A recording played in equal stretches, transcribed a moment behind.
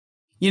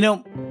You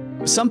know,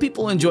 some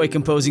people enjoy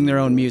composing their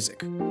own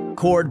music,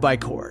 chord by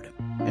chord,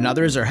 and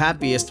others are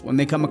happiest when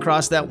they come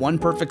across that one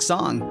perfect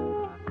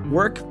song.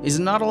 Work is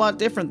not a lot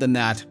different than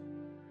that.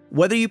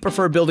 Whether you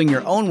prefer building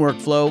your own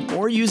workflow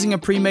or using a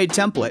pre-made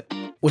template,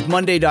 with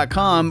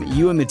Monday.com,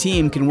 you and the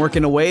team can work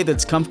in a way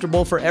that's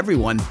comfortable for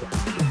everyone.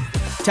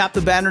 Tap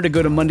the banner to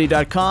go to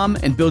Monday.com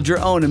and build your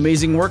own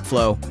amazing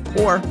workflow,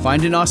 or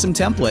find an awesome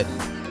template.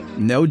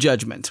 No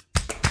judgment.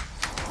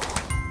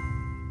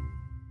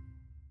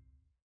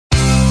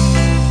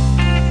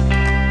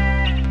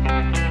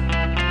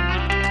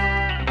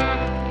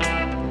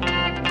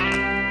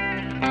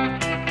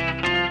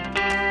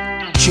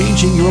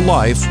 Changing your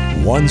life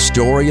one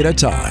story at a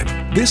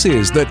time. This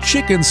is the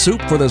Chicken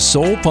Soup for the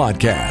Soul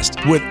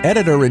podcast with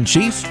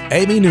Editor-in-Chief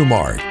Amy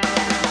Newmark.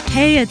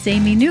 Hey, it's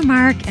Amy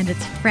Newmark, and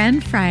it's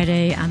Friend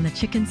Friday on the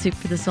Chicken Soup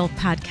for the Soul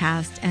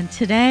podcast. And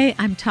today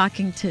I'm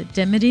talking to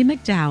Dimity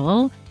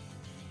McDowell,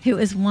 who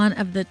is one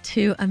of the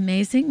two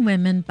amazing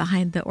women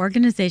behind the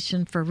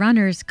organization for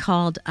runners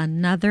called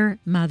Another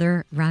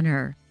Mother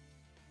Runner.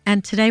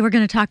 And today we're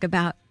going to talk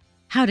about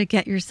how to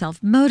get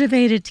yourself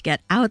motivated to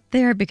get out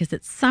there because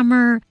it's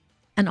summer,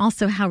 and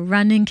also how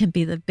running can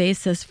be the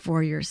basis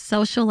for your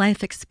social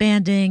life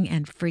expanding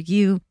and for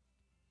you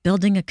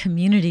building a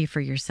community for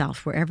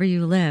yourself wherever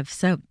you live.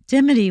 So,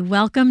 Dimity,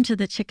 welcome to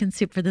the Chicken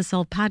Soup for the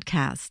Soul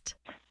podcast.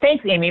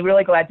 Thanks, Amy.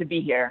 Really glad to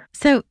be here.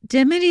 So,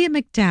 Dimity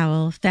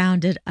McDowell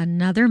founded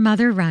Another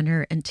Mother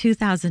Runner in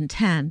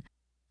 2010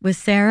 with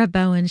Sarah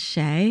Bowen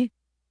Shea,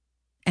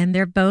 and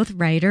they're both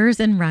writers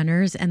and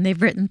runners, and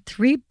they've written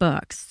 3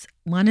 books.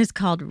 One is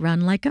called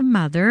Run Like a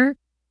Mother,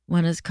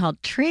 one is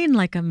called Train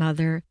Like a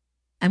Mother,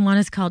 and one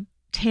is called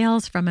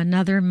Tales from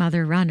Another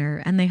Mother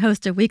Runner. And they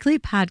host a weekly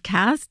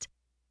podcast,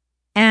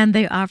 and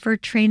they offer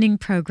training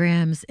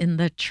programs in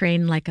the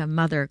Train Like a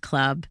Mother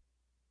Club.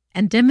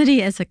 And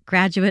Dimity is a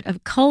graduate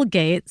of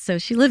Colgate, so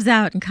she lives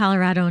out in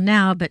Colorado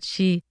now, but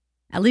she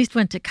at least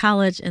went to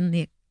college in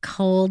the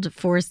cold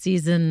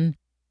 4-season,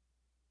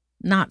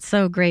 not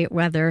so great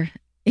weather,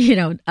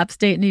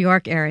 upstate New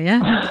York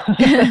area.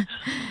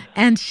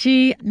 And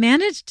she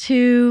managed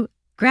to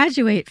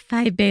graduate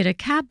Phi Beta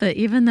Kappa,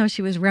 even though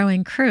she was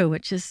rowing crew,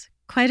 which is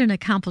quite an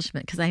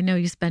accomplishment because I know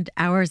you spend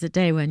hours a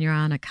day when you're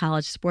on a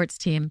college sports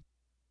team.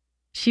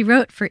 She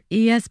wrote for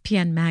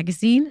ESPN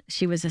Magazine.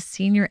 She was a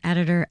senior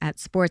editor at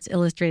Sports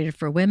Illustrated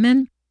for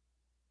Women.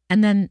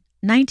 And then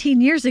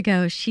 19 years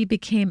ago, she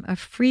became a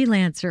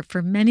freelancer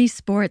for many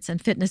sports and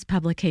fitness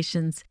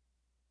publications,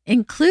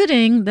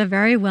 including the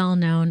very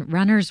well-known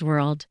Runner's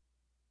World.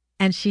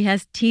 And she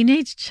has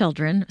teenage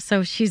children,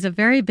 so she's a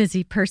very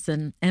busy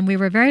person. And we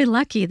were very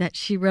lucky that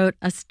she wrote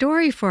a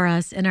story for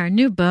us in our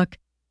new book,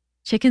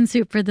 Chicken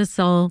Soup for the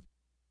Soul,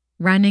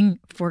 Running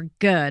for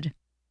Good.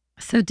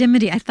 So,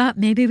 Dimity, I thought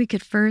maybe we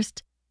could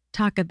first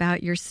talk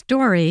about your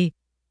story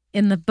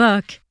in the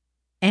book,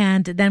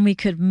 and then we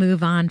could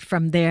move on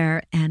from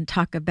there and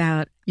talk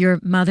about your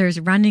mother's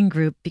running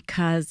group,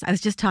 because I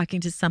was just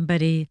talking to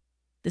somebody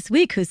this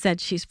week who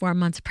said she's 4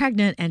 months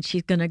pregnant and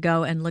she's going to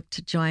go and look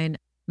to join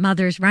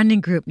Mother's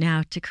Running Group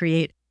now to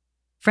create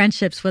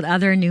friendships with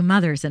other new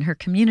mothers in her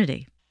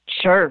community.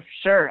 Sure.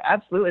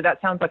 Absolutely.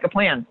 That sounds like a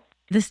plan.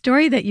 The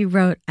story that you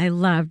wrote, I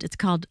loved. It's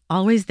called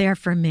Always There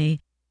for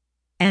Me.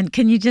 And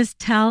can you just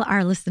tell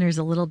our listeners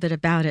a little bit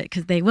about it?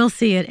 Because they will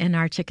see it in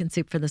our Chicken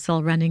Soup for the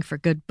Soul Running for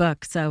Good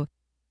book. So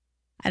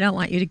I don't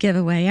want you to give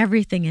away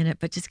everything in it,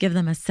 but just give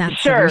them a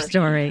sense of your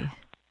story.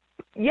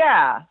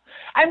 Yeah.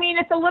 I mean,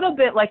 it's a little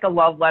bit like a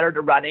love letter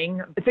to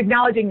running. It's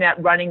acknowledging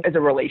that running is a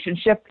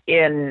relationship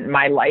in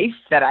my life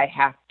that I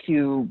have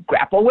to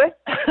grapple with.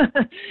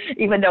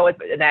 Even though it's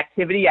an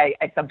activity, I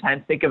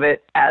sometimes think of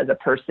it as a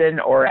person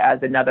or as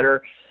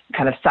another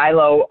kind of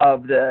silo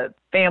of the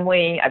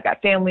family. I've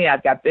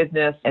got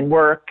business and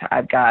work,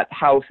 I've got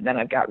house, and then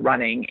I've got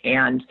running.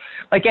 And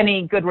like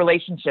any good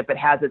relationship, it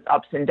has its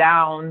ups and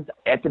downs.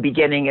 At the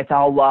beginning, it's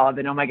all love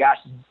and, oh my gosh,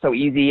 this is so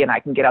easy. And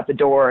I can get out the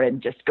door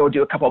and just go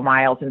do a couple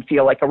miles and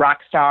feel like a rock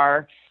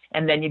star.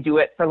 And then you do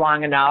it for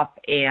long enough,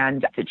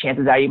 and the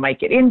chances are you might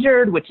get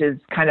injured, which has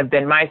kind of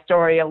been my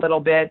story a little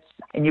bit.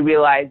 And you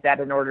realize that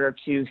in order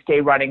to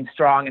stay running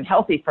strong and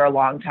healthy for a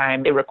long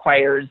time, it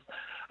requires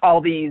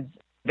all these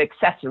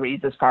accessories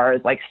as far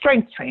as like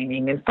strength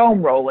training and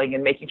foam rolling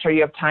and making sure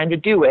you have time to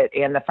do it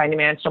and the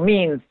financial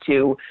means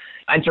to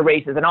enter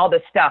races and all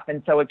this stuff.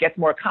 And so it gets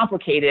more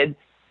complicated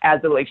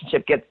as the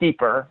relationship gets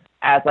deeper,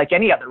 as like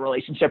any other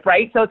relationship,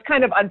 right? So it's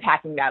kind of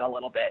unpacking that a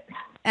little bit.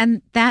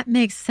 And that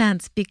makes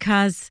sense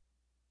because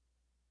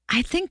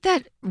I think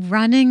that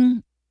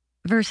running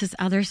versus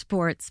other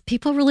sports,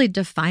 people really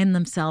define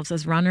themselves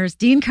as runners.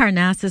 Dean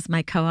Karnazes is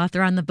my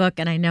co-author on the book,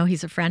 and I know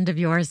he's a friend of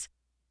yours.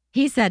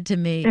 He said to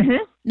me,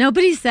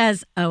 nobody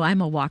says, oh, I'm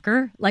a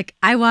walker. Like,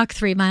 I walk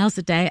 3 miles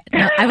a day.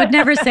 No, I would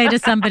never say to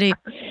somebody,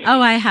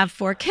 oh, I have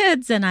 4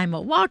 kids and I'm a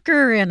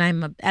walker and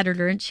I'm an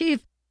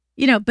editor-in-chief.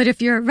 But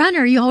if you're a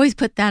runner, you always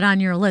put that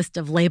on your list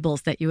of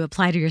labels that you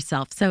apply to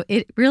yourself. So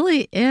it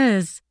really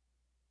is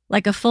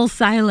like a full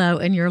silo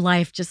in your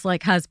life, just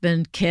like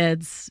husband,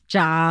 kids,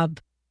 job,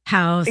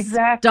 house,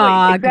 Exactly,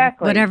 dog,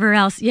 exactly. whatever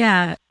else.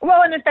 Yeah.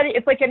 Well, and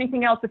it's like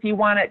anything else. If you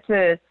want it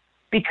to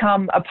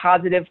become a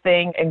positive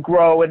thing and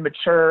grow and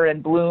mature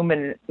and bloom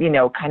and,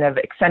 kind of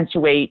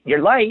accentuate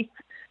your life,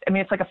 I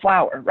mean, it's like a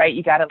flower, right?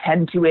 You got to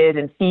tend to it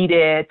and feed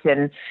it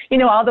and,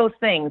 all those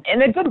things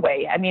in a good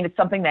way. I mean, it's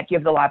something that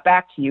gives a lot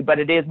back to you, but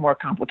it is more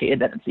complicated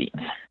than it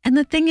seems. And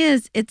the thing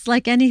is, it's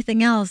like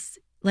anything else.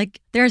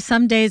 Like there are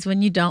some days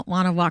when you don't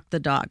want to walk the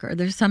dog, or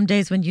there's some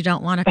days when you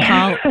don't want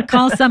to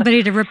call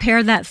somebody to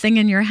repair that thing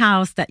in your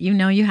house that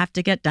you have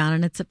to get done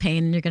and it's a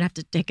pain and you're going to have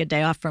to take a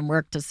day off from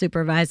work to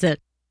supervise it.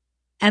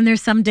 And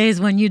there's some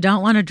days when you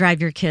don't want to drive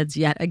your kids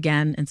yet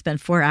again and spend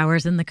 4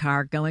 hours in the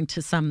car going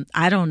to some,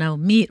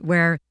 meet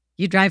where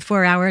you drive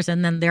 4 hours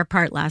and then their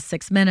part lasts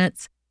 6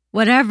 minutes,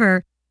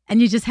 whatever.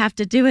 And you just have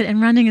to do it.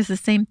 And running is the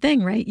same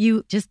thing, right?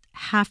 You just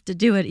have to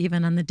do it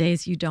even on the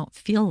days you don't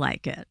feel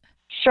like it.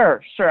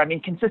 Sure. I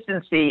mean,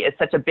 consistency is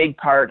such a big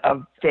part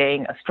of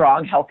staying a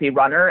strong, healthy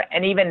runner.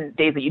 And even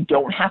days that you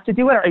don't have to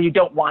do it or you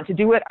don't want to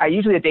do it are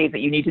usually the days that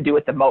you need to do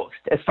it the most,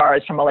 as far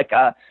as from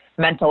a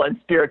mental and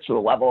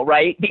spiritual level,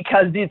 right?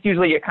 Because it's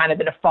usually you're kind of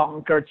in a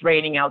funk or it's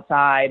raining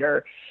outside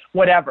or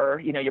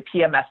whatever, you're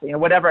PMSing or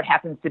whatever it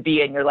happens to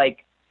be. And you're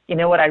like, you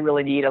know what, I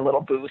really need a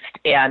little boost.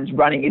 And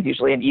running is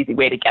usually an easy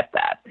way to get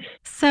that.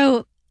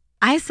 So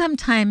I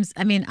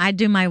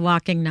do my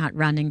walking, not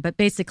running, but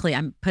basically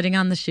I'm putting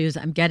on the shoes,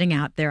 I'm getting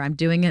out there, I'm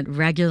doing it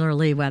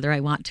regularly, whether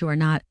I want to or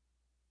not.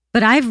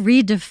 But I've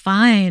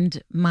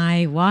redefined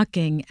my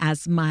walking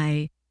as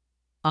my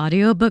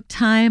audiobook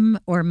time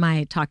or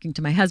my talking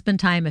to my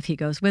husband time if he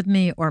goes with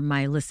me, or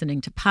my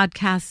listening to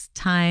podcasts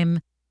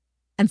time.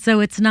 And so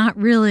it's not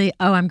really,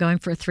 I'm going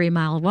for a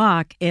 3-mile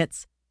walk.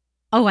 It's,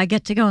 I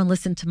get to go and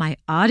listen to my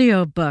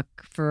audiobook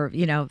for,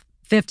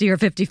 50 or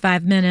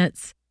 55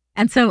 minutes.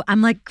 And so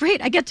I'm like,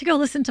 great, I get to go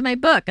listen to my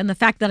book. And the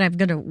fact that I'm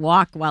going to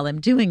walk while I'm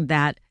doing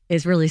that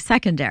is really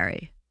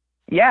secondary.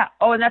 Yeah.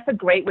 Oh, and that's a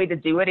great way to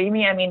do it,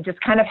 Amy. I mean,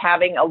 just kind of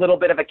having a little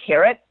bit of a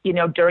carrot,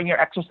 during your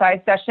exercise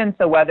session.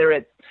 So whether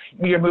it's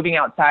you're moving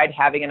outside,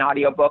 having an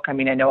audiobook. I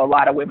mean, I know a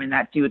lot of women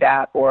that do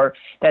that, or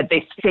that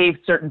they save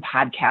certain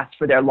podcasts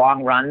for their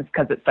long runs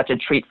because it's such a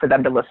treat for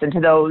them to listen to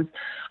those.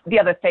 The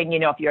other thing,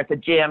 if you're at the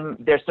gym,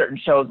 there's certain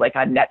shows like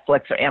on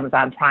Netflix or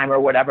Amazon Prime or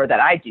whatever that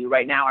I do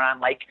right now. And I'm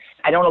like,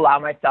 I don't allow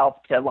myself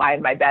to lie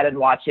in my bed and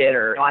watch it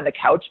or on the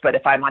couch. But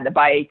if I'm on the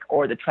bike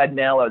or the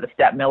treadmill or the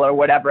step mill or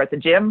whatever at the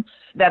gym,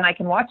 then I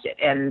can watch it.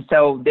 And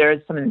so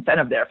there's some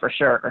incentive there for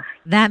sure.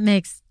 That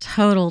makes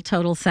total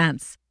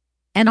sense.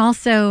 And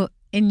also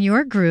in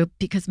your group,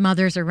 because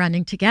mothers are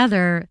running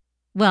together,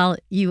 well,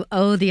 you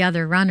owe the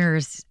other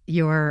runners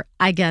your,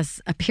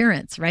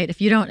 appearance, right?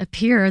 If you don't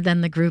appear,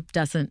 then the group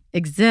doesn't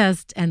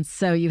exist. And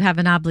so you have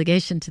an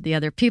obligation to the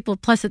other people.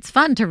 Plus, it's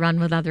fun to run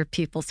with other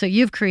people. So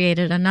you've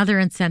created another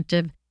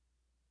incentive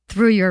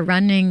through your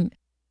running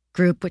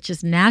group, which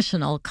is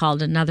national,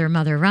 called Another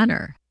Mother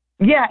Runner.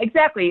 Yeah,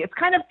 exactly. It's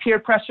kind of peer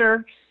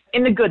pressure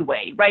in a good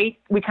way, right?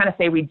 We kind of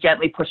say we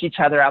gently push each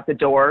other out the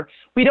door.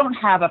 We don't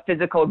have a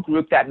physical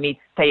group that meets,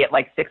 say, at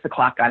like 6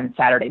 o'clock on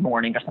Saturday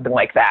morning or something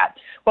like that.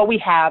 What we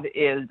have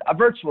is a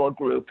virtual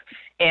group,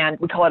 and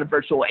we call it a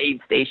virtual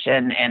aid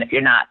station. And if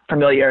you're not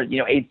familiar,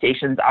 aid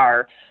stations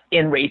are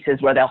in races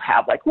where they'll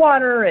have like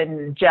water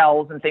and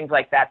gels and things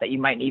like that you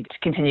might need to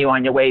continue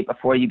on your way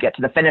before you get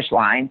to the finish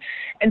line.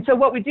 And so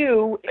what we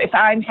do, if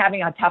I'm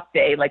having a tough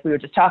day, like we were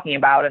just talking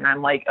about, and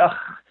I'm like,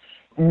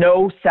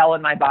 no cell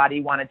in my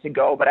body wanted to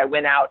go, but I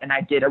went out and I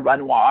did a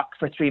run walk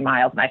for 3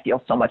 miles and I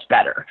feel so much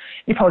better.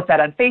 You post that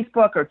on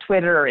Facebook or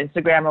Twitter or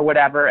Instagram or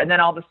whatever, and then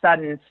all of a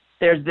sudden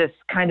there's this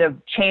kind of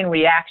chain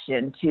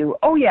reaction to,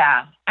 oh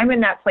yeah, I'm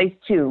in that place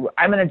too.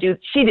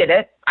 She did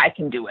it, I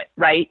can do it,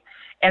 right?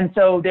 And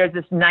so there's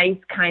this nice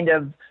kind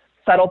of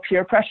subtle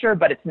peer pressure,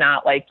 but it's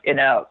not like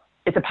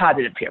it's a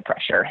positive peer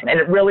pressure, and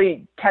it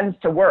really tends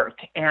to work.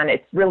 And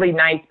it's really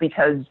nice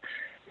because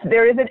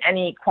there isn't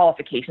any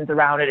qualifications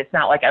around it. It's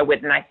not like I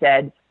went and I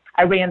said,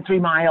 I ran 3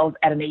 miles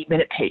at an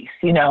 8-minute pace,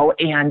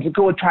 and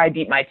go try to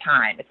beat my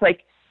time. It's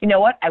like, you know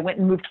what? I went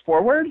and moved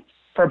forward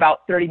for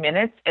about 30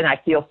 minutes and I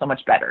feel so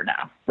much better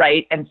now,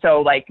 right? And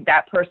so like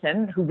that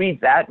person who reads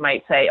that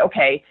might say,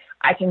 okay,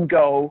 I can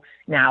go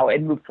now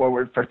and move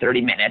forward for 30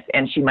 minutes.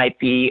 And she might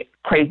be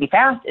crazy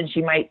fast and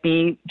she might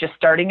be just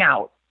starting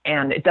out.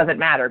 And it doesn't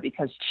matter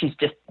because she's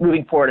just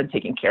moving forward and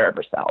taking care of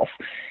herself.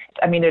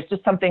 I mean, there's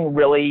just something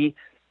really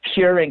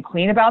pure and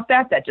clean about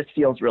that just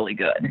feels really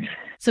good.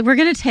 So we're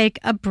going to take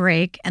a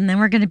break and then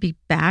we're going to be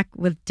back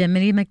with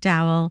Dimity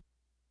McDowell.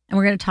 And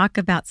we're going to talk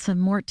about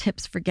some more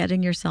tips for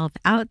getting yourself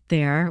out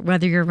there,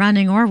 whether you're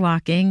running or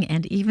walking,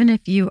 and even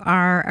if you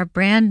are a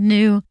brand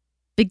new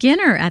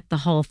beginner at the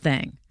whole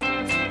thing.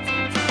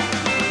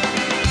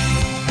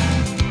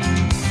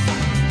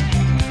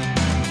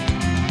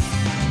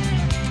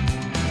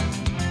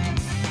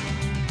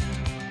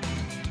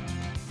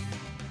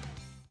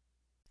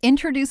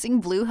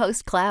 Introducing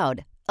Bluehost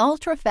Cloud,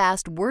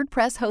 ultra-fast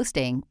WordPress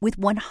hosting with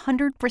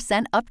 100%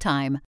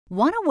 uptime.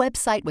 Want a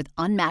website with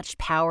unmatched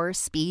power,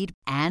 speed,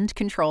 and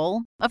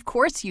control? Of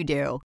course you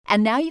do.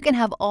 And now you can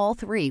have all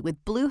three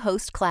with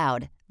Bluehost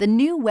Cloud, the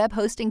new web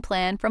hosting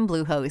plan from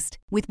Bluehost.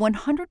 With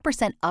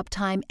 100%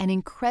 uptime and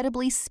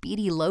incredibly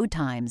speedy load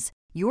times,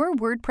 your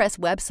WordPress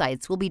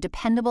websites will be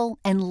dependable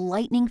and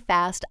lightning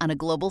fast on a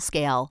global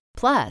scale.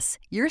 Plus,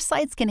 your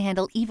sites can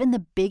handle even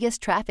the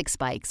biggest traffic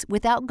spikes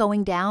without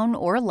going down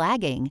or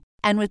lagging.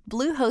 And with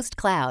Bluehost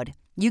Cloud,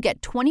 you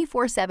get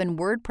 24/7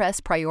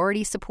 WordPress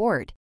priority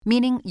support,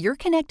 meaning you're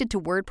connected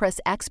to WordPress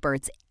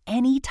experts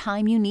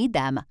anytime you need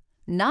them.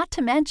 Not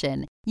to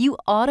mention, you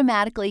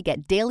automatically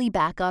get daily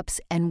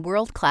backups and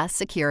world-class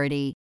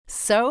security.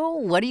 So,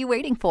 what are you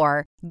waiting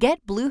for?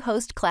 Get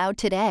Bluehost Cloud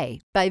today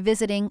by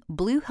visiting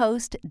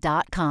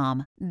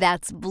Bluehost.com.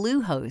 That's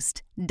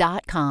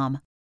Bluehost.com.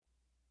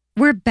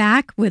 We're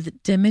back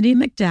with Dimity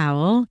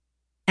McDowell,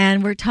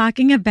 and we're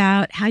talking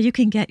about how you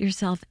can get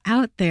yourself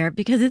out there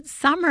because it's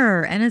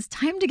summer and it's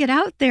time to get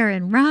out there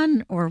and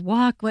run or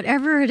walk,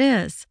 whatever it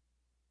is.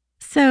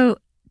 So,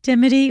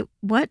 Dimity,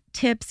 what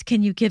tips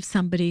can you give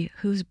somebody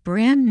who's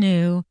brand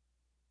new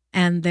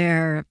and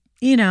they're,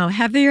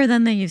 heavier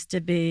than they used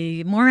to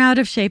be, more out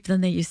of shape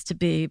than they used to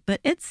be, but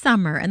it's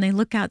summer and they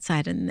look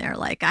outside and they're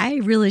like, I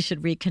really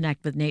should reconnect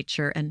with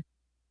nature and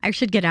I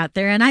should get out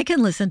there and I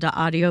can listen to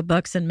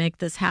audiobooks and make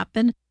this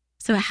happen.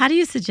 So how do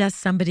you suggest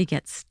somebody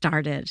get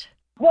started?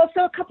 Well,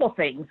 so a couple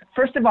things.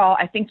 First of all,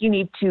 I think you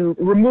need to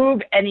remove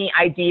any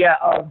idea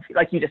of,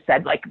 like you just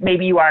said, like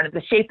maybe you aren't in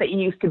the shape that you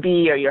used to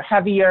be, or you're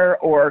heavier,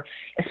 or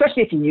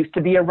especially if you used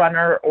to be a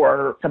runner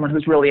or someone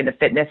who's really into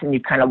fitness and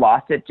you kind of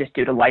lost it just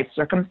due to life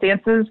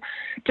circumstances.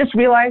 Just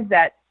realize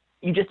that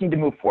you just need to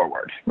move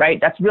forward, right?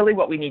 That's really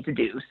what we need to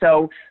do.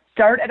 So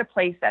start at a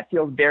place that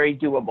feels very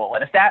doable.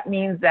 And if that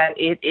means that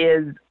it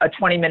is a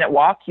 20-minute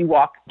walk, you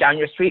walk down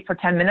your street for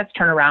 10 minutes,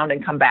 turn around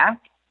and come back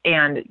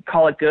and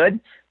call it good,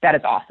 that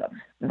is awesome,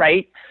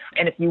 right?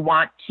 And if you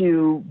want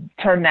to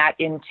turn that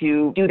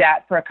into, do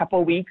that for a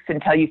couple of weeks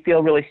until you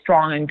feel really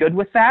strong and good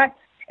with that.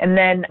 And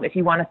then if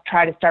you want to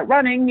try to start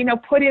running,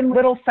 put in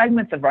little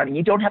segments of running.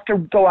 You don't have to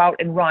go out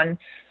and run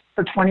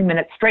for 20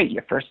 minutes straight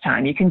your first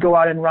time. You can go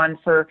out and run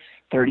for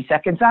 30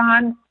 seconds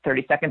on,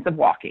 30 seconds of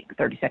walking,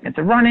 30 seconds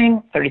of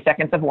running, 30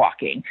 seconds of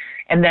walking.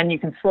 And then you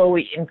can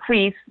slowly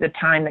increase the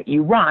time that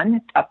you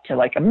run up to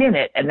like a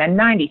minute and then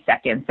 90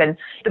 seconds. And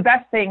the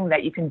best thing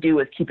that you can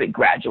do is keep it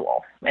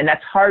gradual. And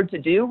that's hard to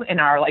do in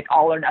our like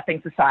all or nothing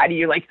society.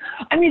 You're like,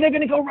 I'm either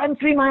going to go run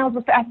 3 miles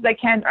as fast as I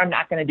can, or I'm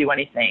not going to do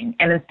anything.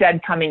 And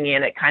instead coming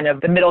in at kind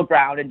of the middle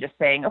ground and just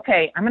saying,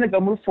 okay, I'm going to go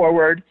move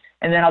forward.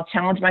 And then I'll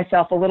challenge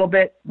myself a little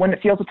bit when it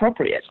feels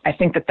appropriate. I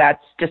think that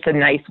that's just a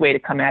nice way to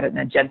come at it in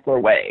a gentler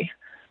way.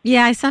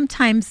 Yeah, I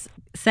sometimes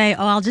say,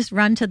 I'll just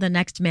run to the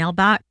next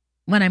mailbox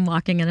when I'm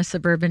walking in a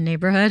suburban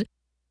neighborhood.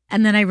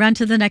 And then I run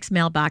to the next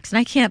mailbox. And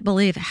I can't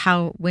believe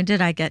how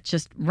winded I get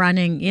just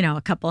running,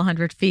 a couple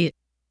hundred feet.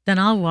 Then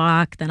I'll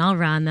walk, then I'll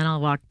run, then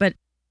I'll walk. But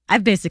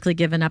I've basically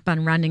given up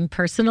on running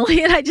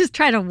personally. And I just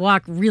try to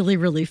walk really,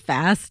 really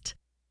fast,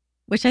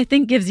 which I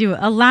think gives you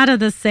a lot of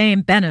the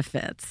same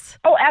benefits.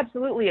 Oh,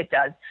 absolutely it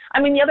does.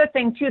 I mean, the other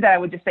thing too that I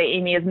would just say,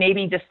 Amy, is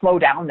maybe just slow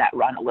down that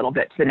run a little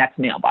bit to the next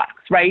mailbox,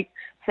 right?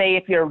 Say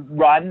if you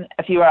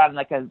are on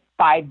like a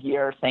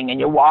 5-gear thing and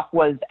your walk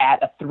was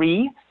at a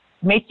 3,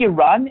 make your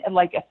run at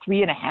like a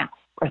 3.5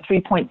 or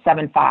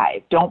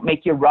 3.75. Don't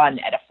make your run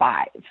at a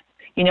 5.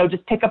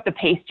 Just pick up the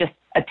pace just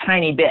a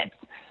tiny bit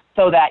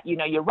so that,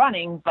 you're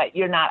running, but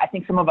you're not. I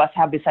think some of us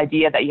have this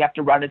idea that you have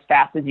to run as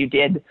fast as you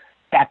did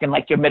back in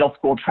like your middle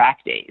school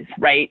track days,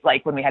 right?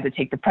 Like when we had to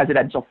take the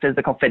presidential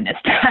physical fitness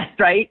test,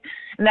 right?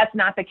 And that's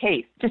not the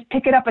case. Just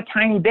pick it up a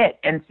tiny bit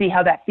and see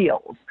how that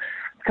feels.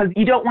 Because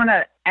you don't want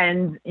to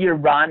end your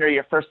run or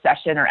your first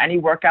session or any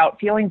workout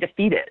feeling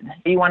defeated.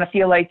 You want to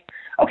feel like,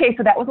 okay,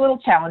 so that was a little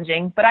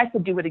challenging, but I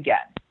could do it again,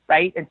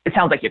 right? It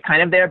sounds like you're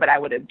kind of there, but I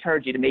would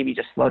encourage you to maybe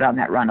just slow down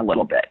that run a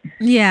little bit.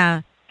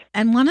 Yeah.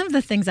 And one of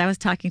the things I was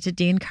talking to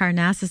Dean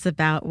Karnazes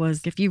about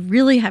was if you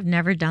really have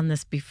never done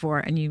this before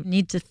and you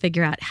need to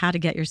figure out how to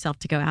get yourself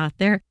to go out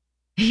there,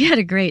 he had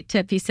a great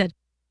tip. He said,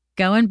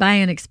 go and buy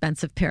an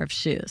expensive pair of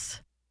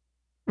shoes,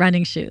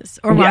 running shoes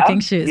or walking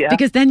shoes,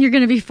 because then you're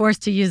going to be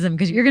forced to use them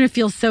because you're going to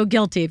feel so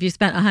guilty if you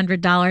spent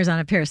 $100 on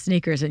a pair of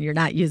sneakers and you're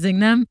not using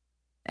them.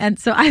 And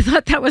so I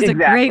thought that was a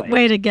great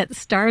way to get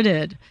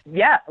started.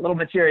 Yeah, a little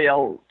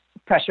material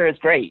pressure is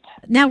great.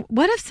 Now,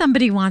 what if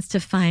somebody wants to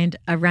find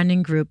a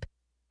running group?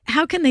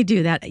 How can they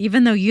do that?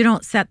 Even though you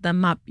don't set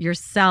them up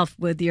yourself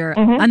with your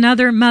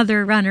Another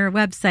Mother Runner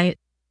website,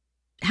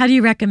 how do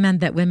you recommend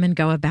that women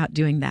go about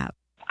doing that?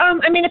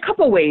 A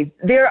couple ways.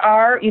 There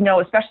are,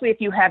 especially if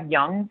you have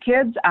young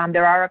kids,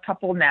 there are a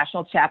couple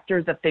national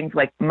chapters of things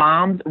like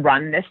Moms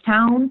Run This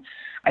Town.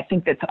 I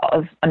think that's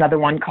another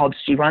one called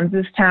She Runs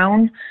This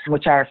Town,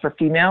 which are for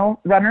female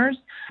runners.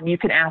 You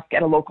can ask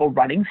at a local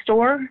running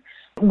store.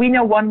 We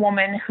know one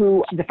woman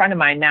who, she's a friend of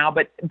mine now,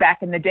 but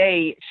back in the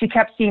day, she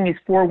kept seeing these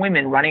 4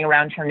 women running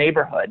around her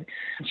neighborhood.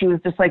 She was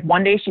just like,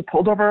 one day she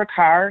pulled over her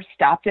car,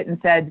 stopped it and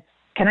said,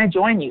 can I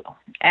join you?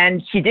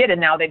 And she did,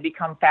 and now they've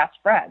become fast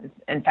friends.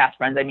 And fast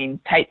friends, I mean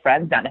tight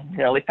friends, not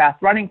necessarily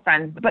fast running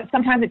friends. But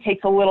sometimes it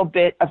takes a little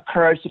bit of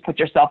courage to put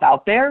yourself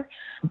out there.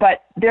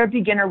 But there are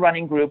beginner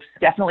running groups,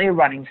 definitely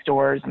running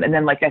stores. And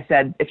then, like I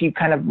said, if you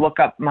kind of look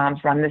up Moms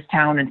Run This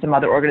Town and some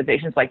other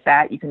organizations like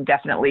that, you can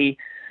definitely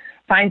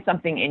find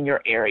something in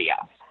your area.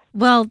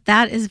 Well,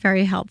 that is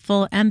very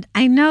helpful. And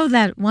I know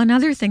that one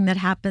other thing that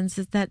happens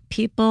is that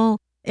people,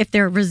 if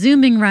they're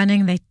resuming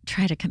running, they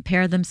try to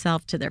compare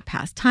themselves to their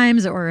past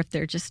times, or if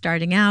they're just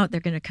starting out, they're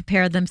going to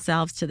compare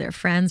themselves to their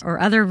friends or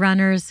other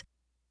runners.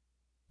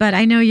 But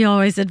I know you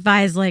always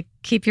advise, like,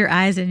 keep your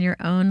eyes in your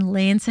own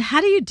lane. So how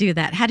do you do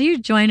that? How do you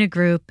join a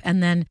group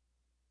and then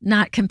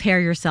not compare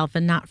yourself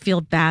and not feel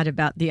bad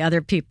about the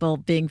other people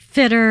being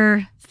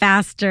fitter,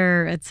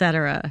 faster,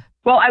 etc.?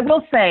 Well, I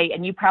will say,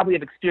 and you probably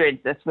have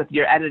experienced this with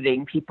your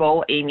editing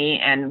people,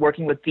 Amy, and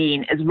working with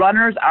Dean, is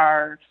runners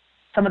are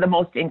some of the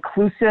most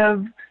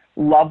inclusive,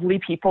 lovely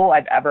people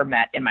I've ever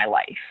met in my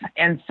life.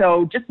 And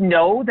so just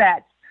know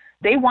that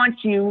they want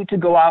you to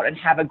go out and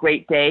have a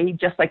great day,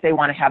 just like they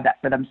want to have that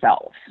for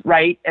themselves,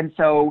 right? And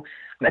so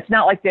it's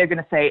not like they're going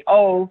to say,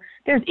 oh,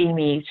 there's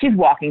Amy, she's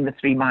walking the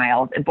 3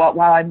 miles, but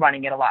while I'm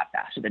running it a lot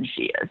faster than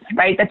she is,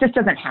 right? That just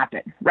doesn't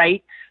happen,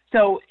 right?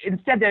 So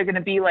instead, they're going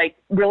to be like,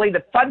 really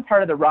the fun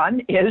part of the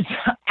run is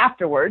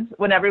afterwards,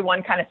 when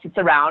everyone kind of sits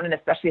around, and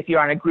especially if you're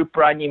on a group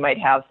run, you might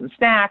have some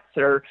snacks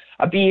or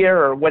a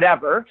beer or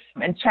whatever,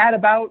 and chat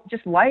about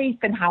just life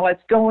and how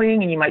it's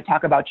going. And you might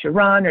talk about your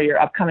run or your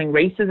upcoming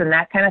races and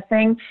that kind of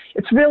thing.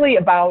 It's really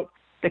about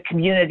the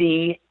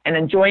community and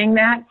enjoying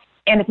that.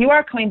 And if you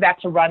are coming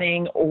back to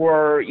running,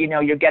 or, you know,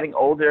 you're getting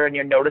older and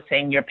you're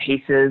noticing your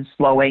pace is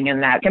slowing,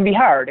 and that can be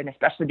hard, and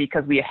especially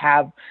because we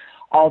have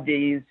all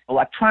these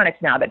electronics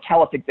now that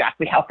tell us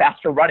exactly how fast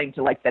we're running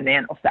to like the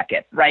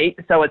nanosecond, right?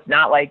 So it's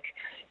not like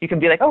you can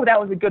be like, oh, that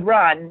was a good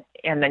run,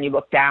 and then you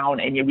look down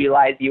and you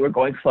realize you were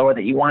going slower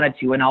than you wanted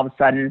to, and all of a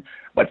sudden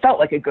what felt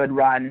like a good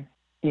run,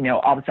 you know,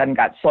 all of a sudden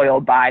got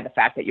soiled by the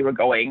fact that you were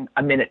going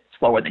a minute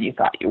slower than you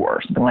thought you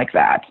were, something like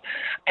that.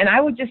 And I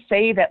would just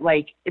say that,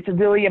 like, it's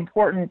really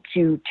important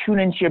to tune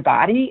into your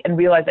body and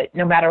realize that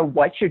no matter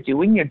what you're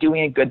doing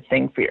a good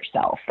thing for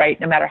yourself, right?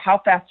 No matter how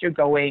fast you're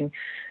going,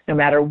 no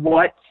matter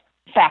what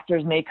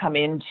factors may come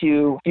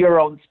into your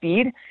own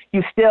speed,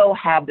 you still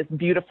have this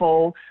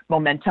beautiful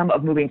momentum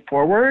of moving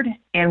forward.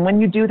 And when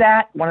you do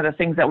that, one of the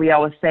things that we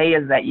always say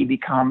is that you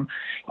become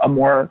a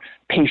more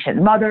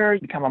patient mother,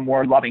 you become a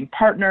more loving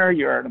partner,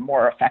 you're a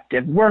more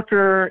effective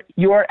worker.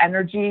 Your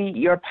energy,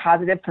 your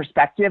positive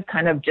perspective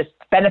kind of just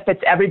benefits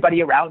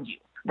everybody around you,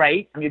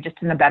 right? You're just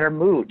in a better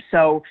mood.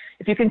 So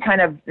if you can kind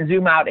of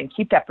zoom out and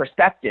keep that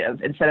perspective,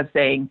 instead of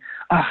saying,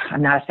 oh,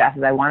 I'm not as fast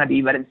as I want to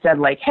be, but instead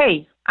like,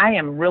 hey, I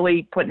am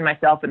really putting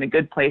myself in a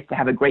good place to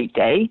have a great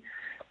day.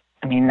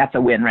 I mean, that's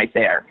a win right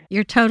there.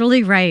 You're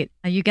totally right.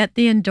 You get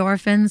the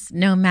endorphins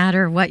no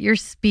matter what your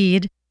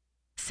speed.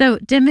 So,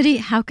 Dimity,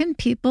 how can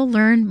people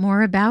learn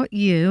more about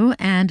you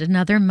and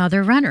Another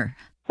Mother Runner?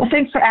 Well,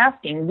 thanks for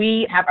asking.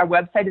 We have our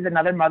website is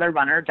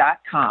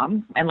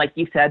anothermotherrunner.com. And like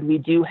you said, we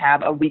do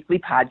have a weekly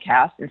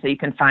podcast. And so you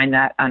can find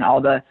that on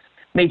all the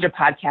major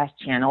podcast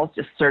channels.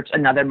 Just search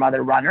Another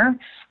Mother Runner.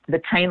 The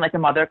Train Like a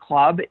Mother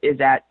Club is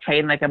at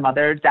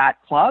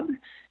trainlikeamother.club.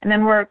 And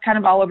then we're kind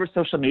of all over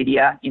social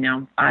media, you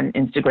know, on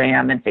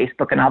Instagram and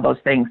Facebook and all those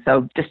things.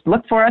 So just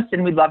look for us,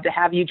 and we'd love to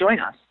have you join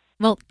us.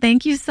 Well,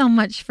 thank you so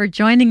much for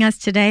joining us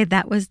today.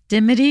 That was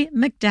Dimity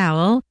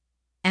McDowell,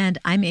 and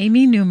I'm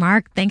Amy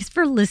Newmark. Thanks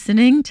for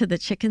listening to the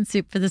Chicken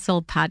Soup for the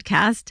Soul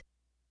podcast.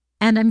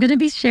 And I'm going to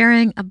be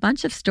sharing a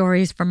bunch of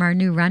stories from our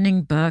new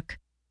running book,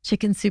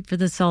 Chicken Soup for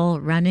the Soul,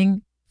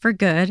 Running for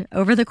Good,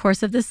 over the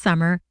course of this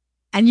summer.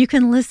 And you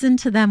can listen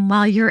to them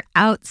while you're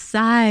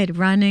outside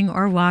running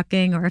or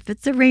walking, or if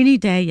it's a rainy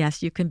day,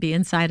 yes, you can be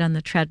inside on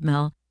the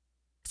treadmill.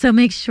 So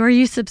make sure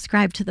you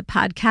subscribe to the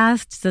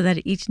podcast so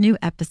that each new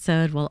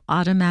episode will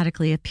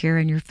automatically appear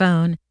in your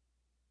phone.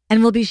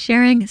 And we'll be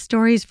sharing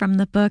stories from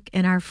the book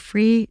in our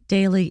free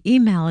daily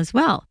email as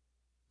well.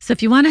 So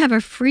if you want to have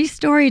a free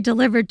story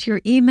delivered to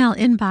your email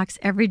inbox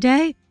every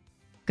day,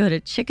 go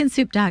to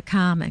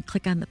chickensoup.com and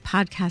click on the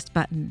podcast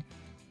button.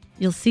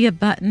 You'll see a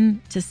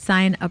button to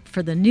sign up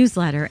for the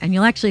newsletter, and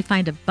you'll actually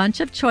find a bunch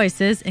of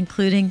choices,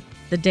 including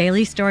the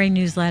daily story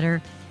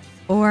newsletter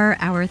or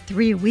our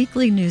 3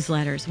 weekly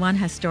newsletters. One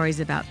has stories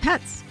about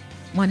pets,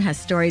 one has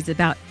stories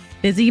about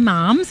busy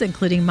moms,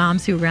 including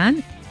Moms Who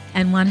Run,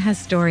 and one has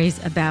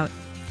stories about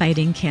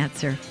fighting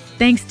cancer.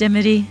 Thanks,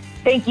 Dimity.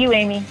 Thank you,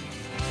 Amy.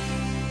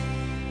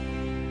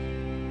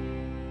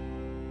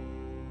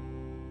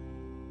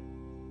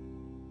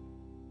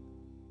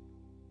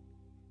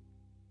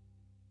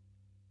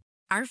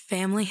 Our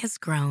family has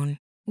grown.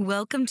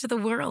 Welcome to the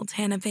world,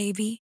 Hannah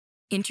baby.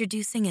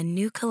 Introducing a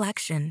new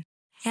collection,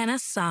 Hannah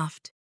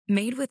Soft,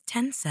 made with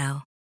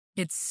Tencel.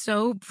 It's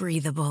so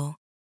breathable,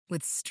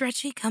 with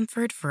stretchy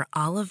comfort for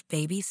all of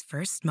baby's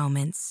first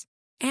moments.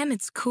 And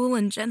it's cool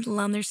and gentle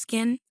on their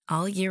skin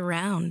all year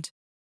round.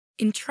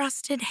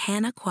 Entrusted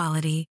Hannah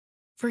quality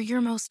for your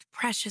most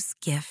precious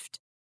gift.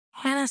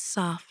 Hannah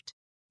Soft,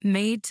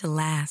 made to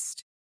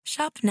last.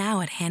 Shop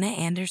now at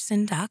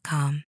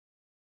hannahanderson.com.